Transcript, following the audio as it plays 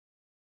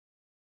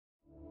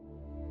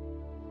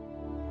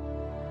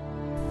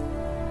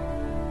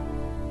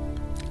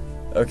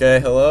Okay,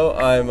 hello,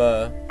 I'm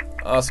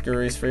Oscar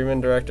Reese Freeman,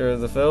 director of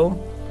the film.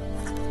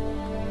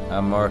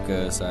 I'm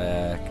Marcos, I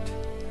act.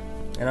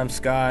 And I'm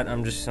Scott,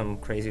 I'm just some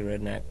crazy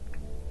redneck.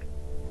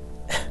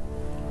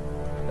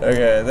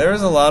 Okay, there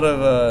was a lot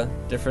of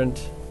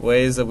different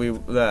ways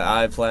that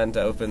I planned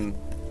to open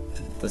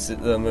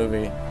the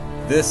movie.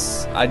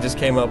 This I just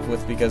came up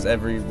with because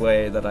every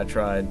way that I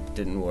tried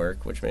didn't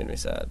work, which made me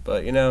sad.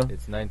 But you know,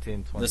 it's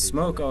 1920. The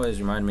smoke always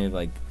reminded me of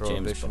like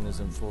Prohibition James is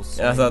in full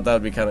swing. Yeah, I thought that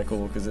would be kind of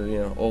cool because you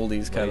know,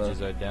 oldies kind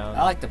Wages of. are down.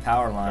 I like the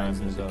power lines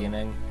in the Crime is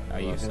beginning.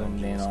 Are you Los zoomed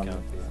in Angeles on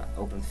County.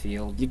 open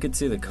field? You could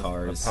see the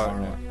cars.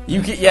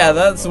 Yeah,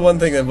 that's the one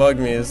thing that bugged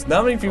me is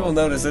not many people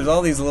notice. There's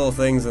all these little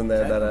things in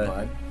there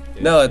that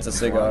No, it's a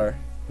cigar.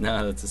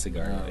 No, that's a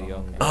cigar.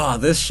 Oh,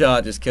 this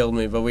shot just killed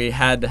me. But we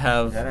had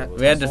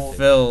to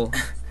fill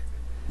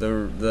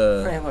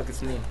the. Hey, look,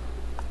 it's me.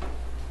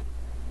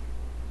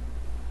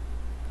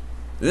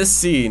 This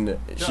scene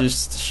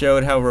just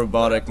showed how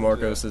robotic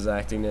Marcos'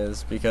 acting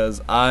is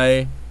because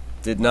I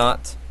did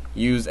not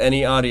use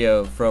any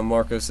audio from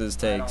Marcos'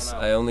 takes.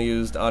 I only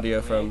used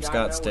audio from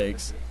Scott's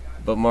takes,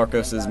 but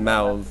Marcos'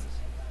 mouth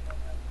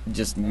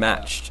just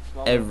matched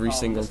every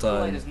single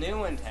time.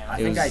 I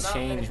think I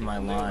changed my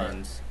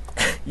lines.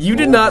 You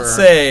did not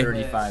say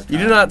 35 you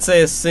did not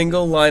say a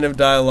single line of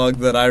dialogue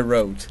that I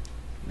wrote.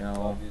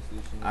 No.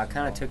 I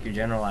kind of took your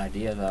general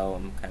idea, though,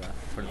 and kind of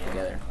put it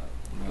together.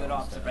 Good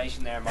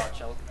observation there,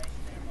 Marshall.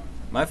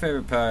 My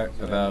favorite part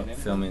about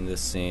filming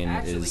this scene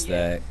is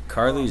that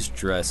Carly's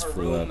dress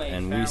flew up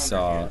and we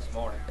saw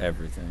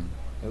everything.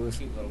 It was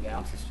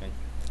interesting.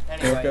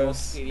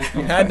 Marcos, you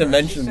had to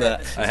mention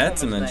that. I had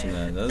to mention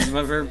that. That was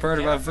my favorite part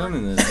about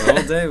filming this. The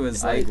whole day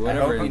was like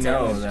whatever. I hope you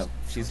know that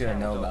she's gonna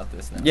know about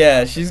this now.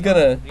 Yeah, she's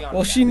gonna.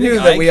 Well, she knew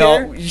that we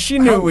all. She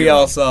knew we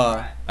all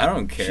saw. I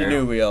don't care. She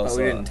knew we all But saw.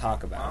 we didn't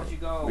talk about it.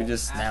 We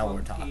just. Now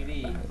we're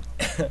talking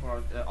about it.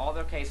 All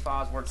their case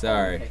files were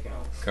Sorry,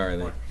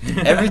 Carly.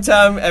 Every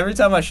time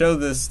I show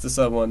this to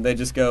someone, they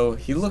just go,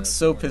 "He looks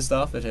so pissed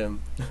off at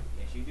him."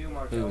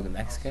 Who, the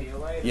Mexican?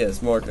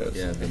 Yes, Marcos.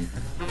 Yeah,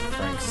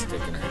 Frank's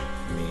sticking at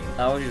me.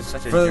 Oh, you're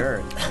such a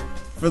jerk.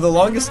 For the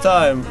longest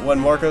time, when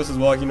Marcos was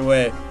walking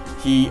away,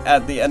 he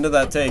at the end of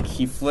that take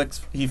he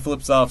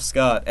flips off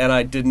Scott, and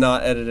I did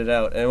not edit it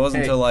out. And it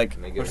wasn't until like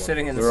we're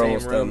sitting in the same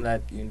room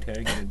that you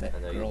interrogated that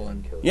girl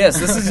in. Yes,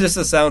 this is just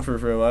a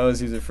soundproof room. I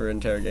always use it for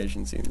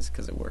interrogation scenes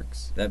because it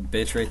works. That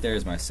bitch right there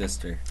is my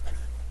sister.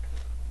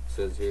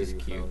 Says here She's you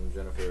cute. found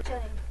Jennifer.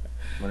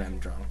 When I'm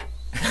drunk.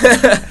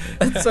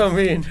 That's so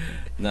mean.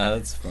 No,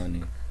 that's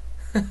funny.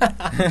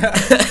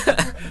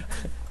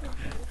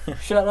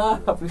 Shut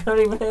up! You're not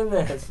even in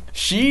this.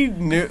 She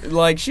knew,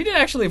 like, she did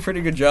actually a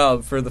pretty good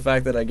job for the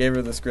fact that I gave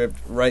her the script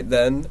right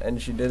then,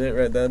 and she did it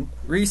right then.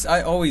 Reese,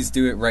 I always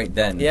do it right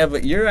then. Yeah,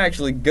 but you're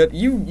actually good.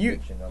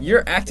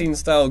 Your acting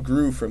style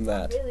grew from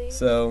that.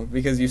 So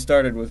because you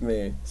started with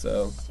me,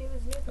 so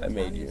I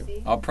made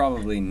you. I'll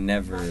probably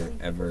never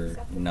ever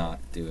not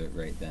do it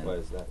right then. Why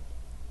is that?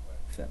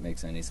 If that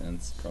makes any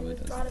sense, probably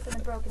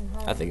doesn't.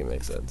 I think it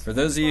makes sense. For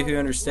those of you who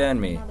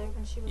understand me,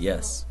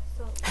 yes.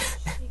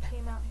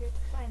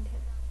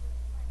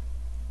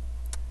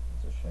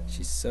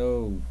 She's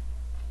so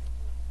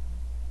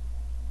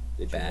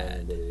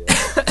bad.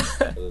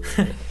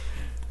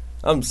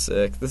 I'm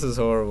sick. This is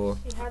horrible.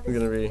 It's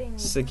gonna be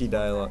sicky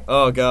dialogue.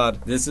 Oh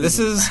god. This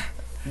is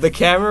the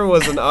camera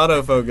was an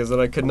autofocus and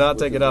I could not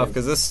take it off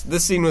because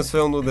this scene was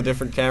filmed with a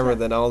different camera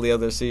than all the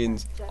other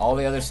scenes. All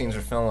the other scenes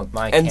were filmed with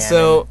my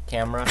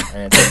camera,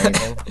 and it's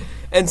amazing.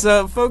 And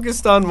so it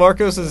focused on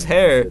Marcos's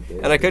hair,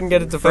 and I couldn't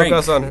get it to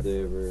focus on.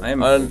 I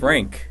am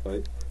Frank.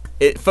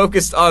 It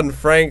focused on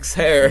Frank's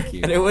hair,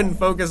 you. and it wouldn't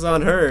focus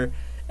on her.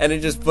 And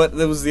it just, but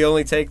it was the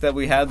only take that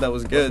we had that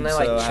was good. Wasn't that so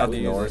like I had Chuck to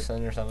use it.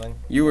 Norrison or something?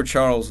 You were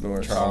Charles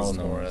Norris. Charles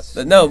Norris.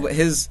 But no, but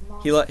his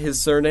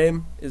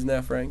surname is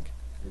now Frank.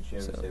 Did she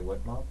ever say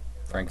what, Mom?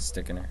 Frank's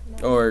sticking her.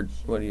 Or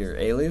what are your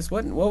alias?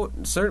 What's my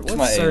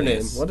surname?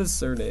 alias. What is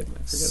surname? I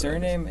forget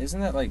Surname? Isn't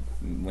that like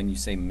when you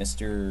say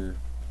Mr.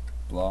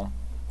 Blah?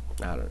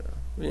 I don't know.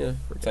 Yeah,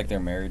 It's like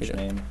their marriage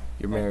name.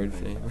 your marriage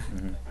name.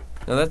 Mm-hmm.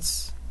 No,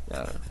 that's I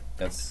don't know.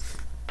 That's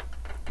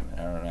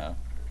I don't know.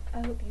 I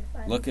hope you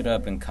find Look it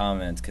up in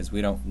comments because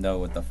we don't know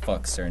what the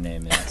fuck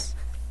surname is.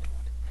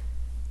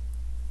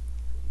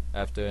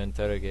 After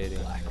interrogating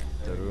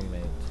the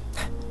roommate,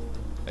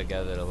 I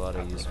gathered a lot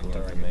of useful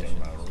information.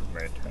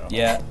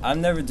 Yeah,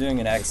 I'm never doing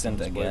an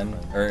accent again.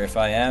 Or if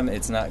I am,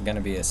 it's not going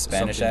to be a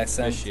Spanish Something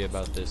accent. fishy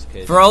about this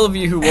case. For all of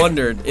you who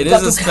wondered, it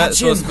is supposed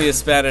to be a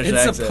Spanish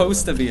accent. It's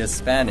supposed to be a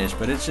Spanish,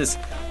 but it's just,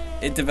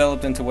 it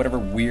developed into whatever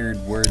weird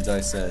words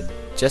I said.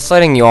 Just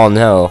letting you all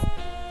know,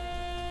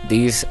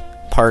 these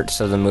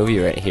parts of the movie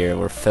right here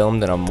were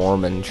filmed in a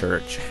Mormon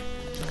church.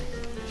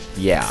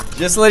 Yeah.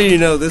 Just letting you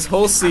know, this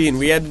whole scene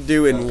we had to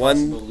do in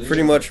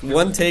pretty much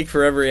one take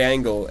for every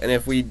angle, and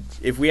if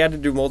we had to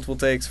do multiple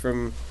takes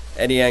from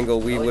any angle,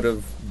 we would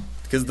have,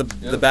 because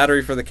the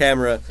battery for the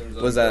camera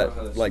was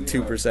at like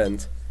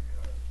 2%,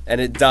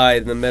 and it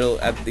died in the middle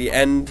at the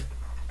end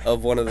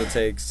of one of the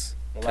takes,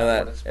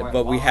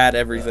 but we had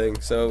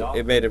everything, so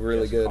it made it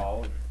really good.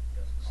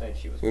 said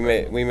she was.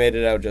 We made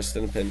it out just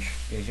in a pinch.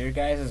 Is your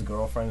guys'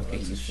 girlfriends get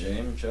you food?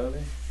 shame,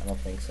 Charlie? I don't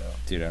think so.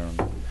 Dude, I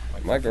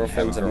don't. My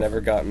girlfriends have never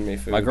gotten me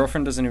food. My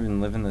girlfriend doesn't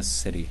even live in this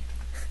city.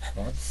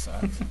 Well, that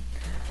sucks.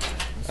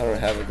 I don't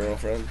have a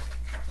girlfriend.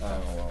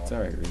 Oh, well. It's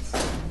alright, Reese.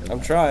 I'm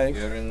trying.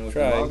 You're in with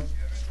Trying. the log?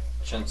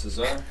 Chances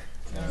are.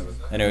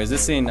 Anyways,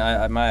 this scene,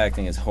 my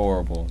acting is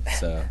horrible.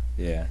 So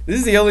yeah. This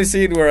is the only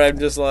scene where I'm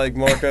just like,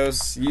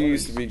 Marcos, you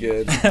used to be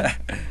good.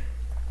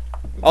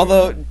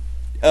 Although,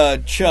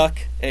 Chuck,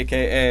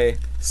 aka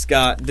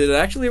Scott, did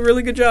actually a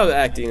really good job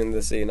acting in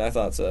this scene. I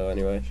thought so,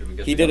 anyway.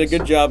 He did a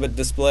good job at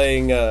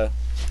displaying that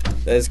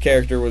his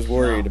character was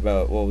worried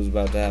about what was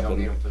about to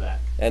happen,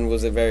 and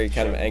was very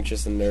kind of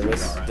anxious and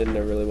nervous. Didn't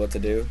know really what to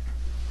do.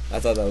 I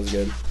thought that was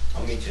good.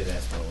 I'll meet you.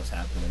 That's what was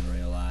happening in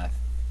real life.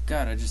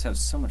 God, I just have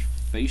so much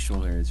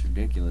facial hair. It's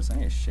ridiculous. I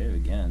need to shave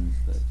again,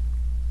 but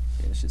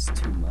yeah, it's just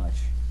too much.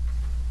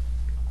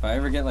 If I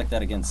ever get like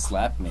that again,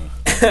 slap me,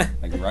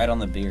 like right on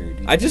the beard.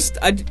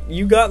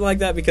 You got like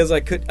that because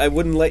I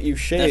wouldn't let you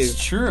shave.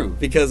 That's true.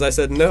 Because I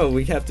said no,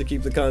 we have to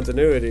keep the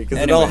continuity because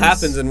it all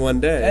happens in one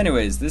day.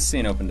 Anyways, this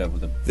scene opened up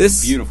with a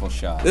beautiful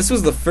shot. This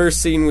was the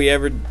first scene we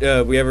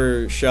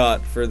ever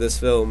shot for this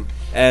film,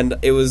 and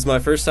it was my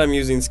first time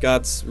using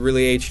Scott's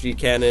really HD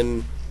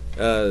Canon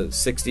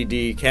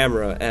 60D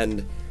camera,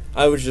 and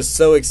I was just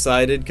so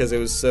excited because it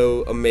was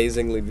so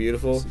amazingly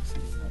beautiful.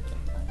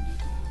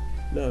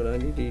 No,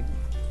 90D.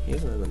 He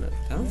doesn't have a 90.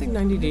 I don't think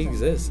 90D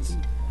exists.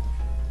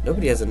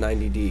 Nobody has a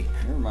 90D.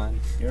 Never mind.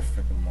 You're a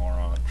freaking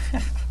moron.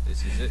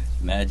 This is it.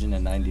 Imagine a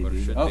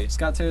 90D. Oh,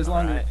 Scott's hair is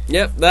longer. Right.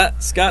 Yep,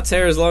 that Scott's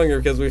hair is longer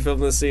because we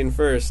filmed this scene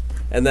first,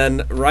 and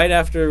then right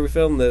after we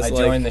filmed this, I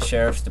joined the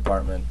sheriff's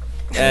department.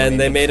 and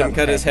they made him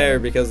cut his hair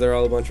because they're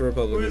all a bunch of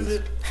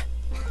Republicans.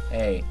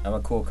 Hey, I'm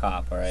a cool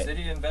cop, alright?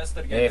 City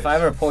investigators. Hey, if I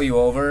ever pull you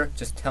over,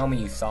 just tell me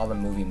you saw the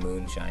movie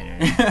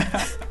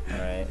Moonshiners.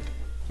 Alright?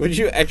 Would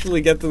you actually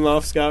get them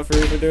off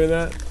scot-free for doing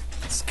that?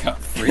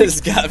 Scot-free.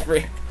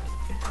 Scot-free.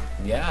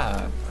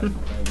 Yeah.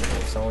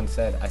 Someone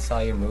said, I saw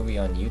your movie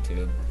on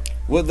YouTube.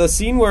 Well, the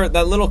scene where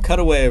that little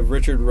cutaway of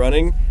Richard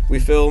running, we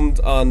filmed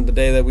on the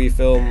day that we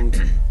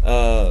filmed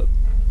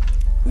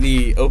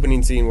the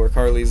opening scene where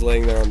Carly's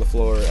laying there on the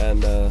floor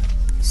and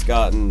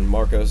Scott and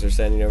Marcos are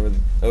standing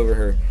over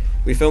her.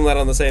 We filmed that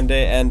on the same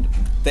day, and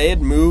they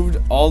had moved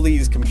all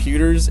these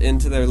computers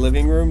into their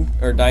living room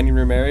or dining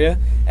room area,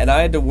 and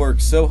I had to work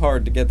so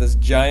hard to get this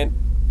giant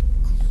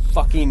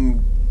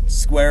fucking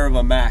square of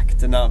a Mac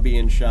to not be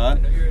in shot.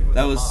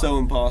 That was so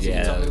impossible.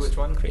 Yeah, Tell me that was which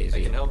one.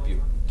 crazy. I can help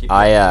you. Keep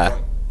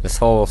going. This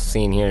whole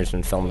scene here has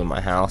been filmed in my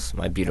house,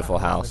 my beautiful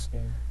house.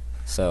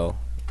 So,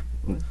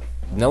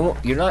 no,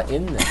 you're not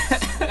in this.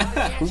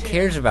 Who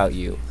cares about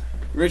you?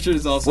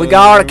 Richard's also. We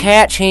gotta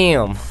catch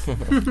him.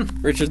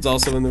 Richard's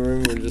also in the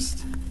room.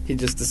 He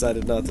just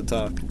decided not to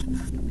talk.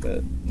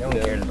 But No one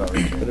cares about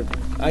Richard.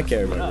 I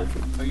care about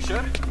Richard. Are you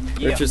sure?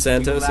 Richard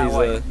Santos.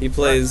 He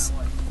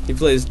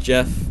plays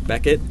Jeff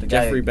Beckett.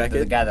 Jeffrey Beckett.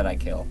 The guy that I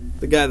kill.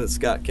 The guy that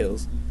Scott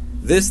kills.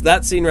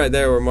 That scene right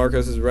there where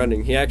Marcos is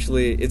running,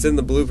 it's in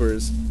the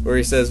bloopers where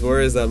he says,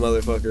 "Where is that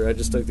motherfucker? I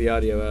just took the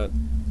audio out."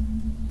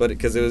 But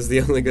because it was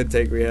the only good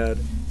take we had.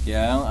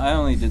 Yeah, I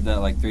only did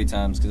that like 3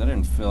 times because I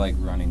didn't feel like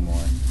running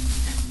more. And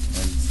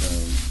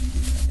so.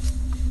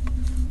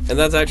 And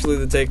that's actually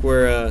the take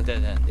where,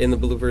 in the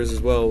bloopers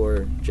as well,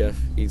 where Jeff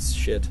eats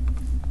shit.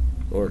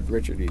 Or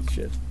Richard eats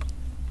shit.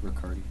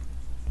 Riccardi.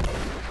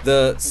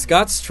 The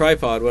Scott's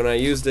tripod, when I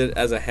used it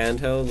as a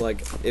handheld,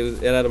 like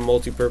it had a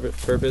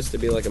multi-purpose to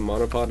be like a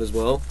monopod as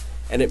well,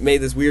 and it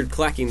made this weird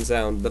clacking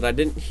sound that I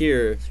didn't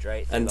hear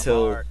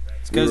until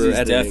It's because we were he's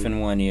editing. deaf in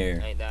one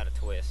ear. Ain't that a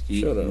twist?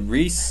 Shut up.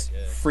 Reese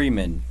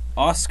Freeman,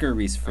 Oscar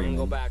Reese I'm gonna go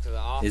Freeman, back to the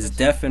office. is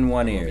deaf in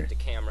one I'm gonna ear. get the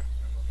camera,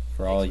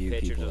 For take all some you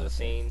pictures people of the out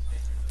there. scene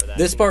for that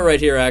This scene. part right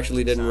here I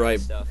actually didn't Sign write.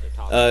 stuff they're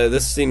talking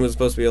This scene was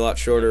supposed to be a lot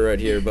shorter right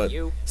here, but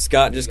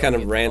Scott just kind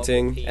of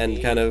ranting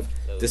and kind of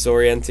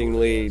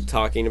disorientingly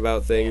talking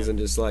about things and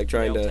just like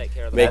trying to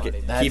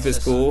keep his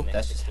cool.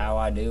 That's just how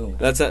I do.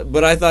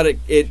 But I thought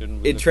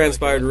it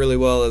transpired really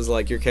well as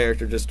like your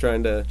character just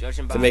trying to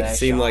make it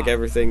seem like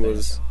everything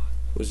was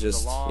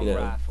just, you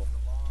know,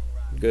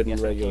 good and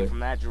Guess we came regular. from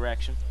that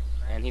direction,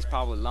 and he's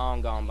probably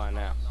long gone by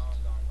now.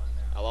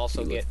 I'll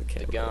also He get left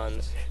the the camera.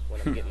 guns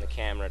when I'm getting the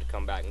camera to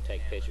come back and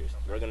take pictures.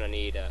 We're gonna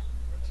need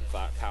some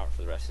firepower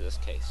for the rest of this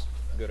case.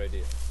 Good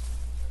idea.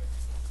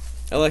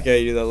 I like how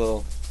you do that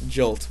little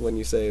jolt when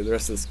you say the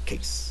rest of this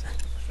case.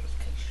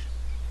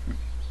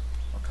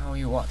 Look how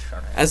you watch,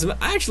 alright?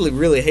 I actually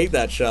really hate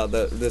that shot,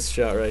 this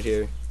shot right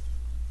here.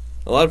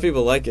 A lot of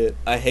people like it.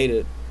 I hate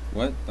it.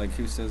 What? Like,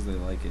 who says they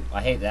like it?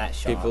 I hate that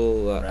shot.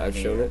 People right I've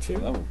shown here. it to.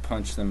 Well, I will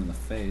punch them in the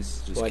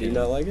face. Just Why, do you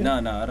kidding. not like it? No,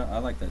 I don't. I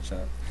like that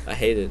shot. I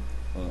hate it.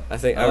 Well, I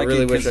think I like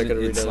really it wish 'cause I could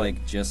have It's redone it.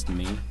 like just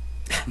me.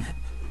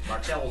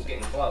 Marcello's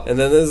getting close. And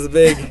then there's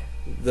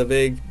the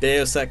big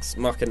Deus Ex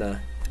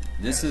Machina.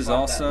 This is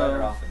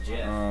also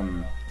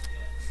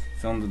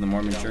filmed in the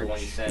Mormon church.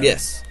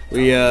 Yes,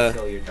 we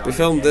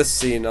filmed this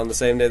scene on the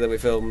same day that we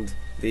filmed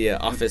the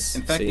office.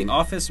 In fact, scene. the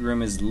office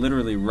room is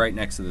literally right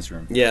next to this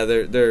room. Yeah,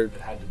 they're It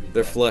had to be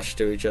they're that. flush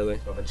to each other.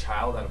 So if a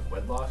child out of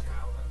wedlock,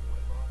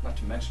 not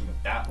to mention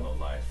with that low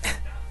life.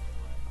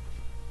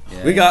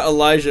 Yeah. We got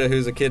Elijah,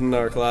 who's a kid in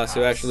our class,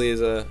 who actually is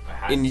on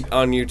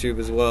YouTube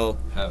as well.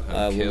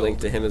 Have We'll link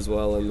to him as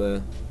well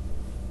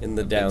in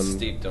the down.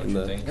 steep, don't in you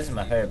the- think? This is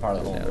my favorite part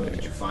of the whole Yeah. Where movie.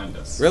 did you find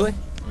us? Really?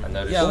 I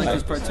noticed. Yeah, I like that.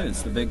 this part too.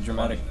 It's the big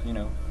dramatic,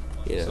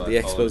 Yeah, So the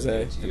I followed expose.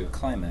 you. the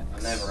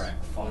climax.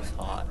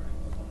 Hot.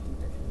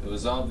 It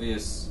was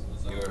obvious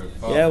you were.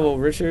 Yeah, well,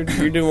 Richard,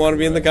 you didn't want to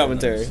be in the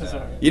commentary.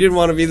 You didn't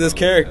want to be this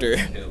character.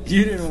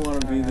 You didn't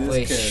want to be this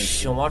Wait, character.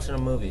 shh, I'm watching a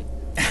movie.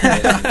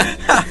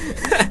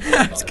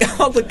 It's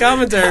called the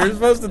commentary. We're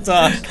supposed to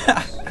talk.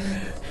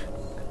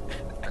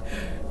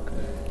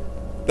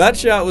 That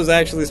shot was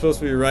actually supposed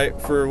to be right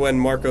for when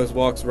Marcos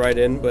walks right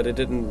in, but it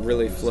didn't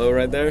really flow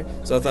right there.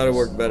 So I thought it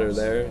worked better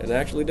there, and it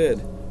actually did.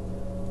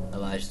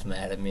 Elijah's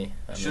mad at me.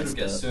 I Shouldn't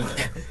messed get up.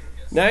 sooner.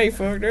 Now you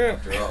fucked up.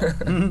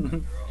 After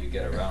all, you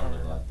get around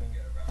a lot.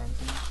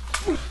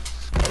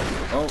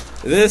 Oh,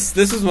 This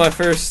was my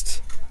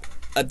first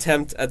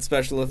attempt at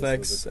special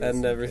effects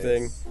and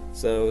everything,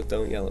 so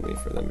don't yell at me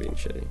for them being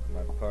shitty.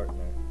 My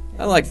partner.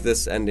 I liked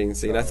this ending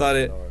scene. I thought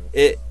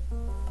it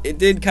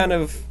did kind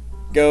of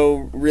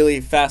go really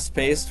fast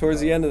paced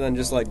towards the end and then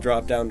just like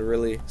drop down to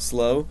really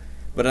slow.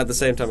 But at the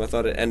same time, I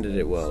thought it ended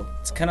it well.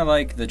 it's kind of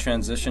like the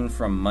transition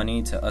from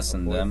money to us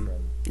and them.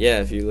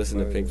 Yeah, if you listen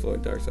to Pink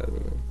Floyd Dark Side of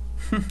the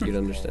Moon, you'd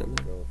understand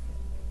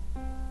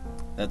that.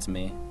 That's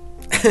me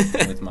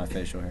with my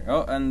facial hair.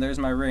 Oh, and there's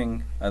my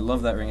ring. I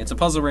love that ring. It's a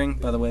puzzle ring,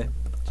 by the way.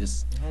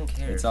 Just I don't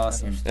care. It's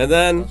awesome. And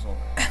then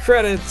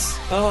credits.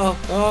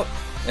 Oh,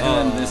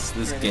 and then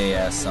this gay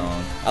ass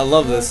song. I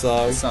love this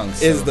song. This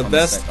song's It's so the fun to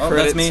best sing. Oh,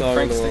 credit that's me. song in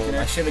Frank's the sticking world.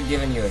 I should have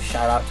given you a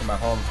shout out to my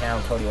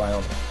hometown, Cody,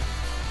 Wyoming.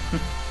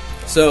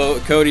 So,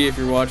 Cody, if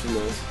you're watching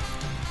this.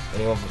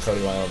 Anyone from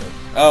Cody, Wyoming?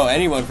 Oh,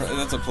 anyone.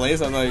 That's a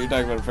place? I thought you were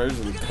talking about a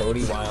person.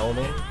 Cody,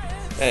 Wyoming?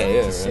 Hey,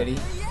 yeah. The right. city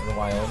in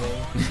Wyoming?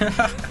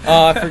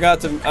 Oh, I forgot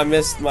to. I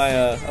missed my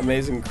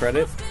amazing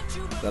credit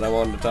that I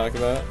wanted to talk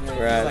about.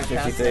 We're at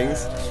 50 things.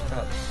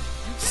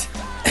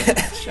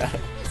 Shut up.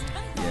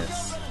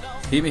 Yes.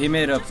 He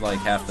made up like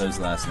half those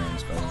last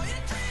names, by the way.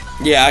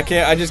 Yeah, I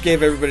can't. I just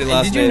gave everybody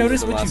last did you names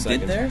notice at the what last you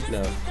did second.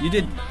 there? No. You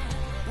did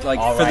like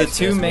All for the rights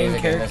to two this main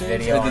music in this characters,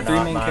 video or the are three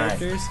not main mine.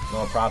 characters.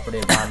 No property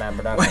of Byman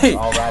Productions. Wait.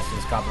 All rights to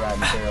this copyright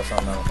material.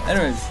 Something else.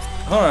 Anyways,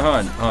 hold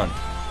on.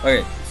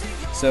 Okay,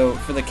 so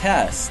for the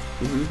cast,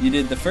 Mm-hmm. you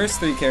did the first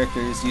three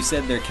characters. You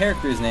said their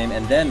character's name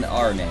and then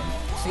our name,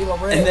 See the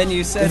and then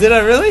you said Did I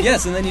really?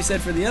 yes, and then you said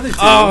for the other two.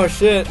 Oh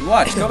shit!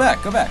 Watch, go back.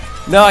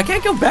 No, I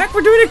can't go back.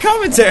 We're doing a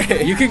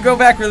commentary. You can go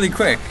back really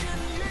quick.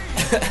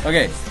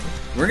 Okay,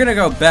 we're gonna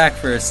go back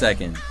for a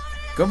second.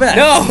 Go back.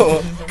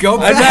 No, Go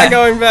I'm back. not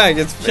going back.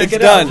 It's Check it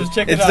done. out. Just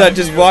check it it's out. done.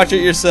 Just watch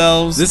it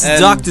yourselves. This is and-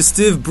 Dr.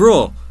 Steve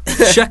Brule.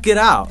 Check it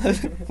out.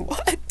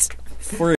 What?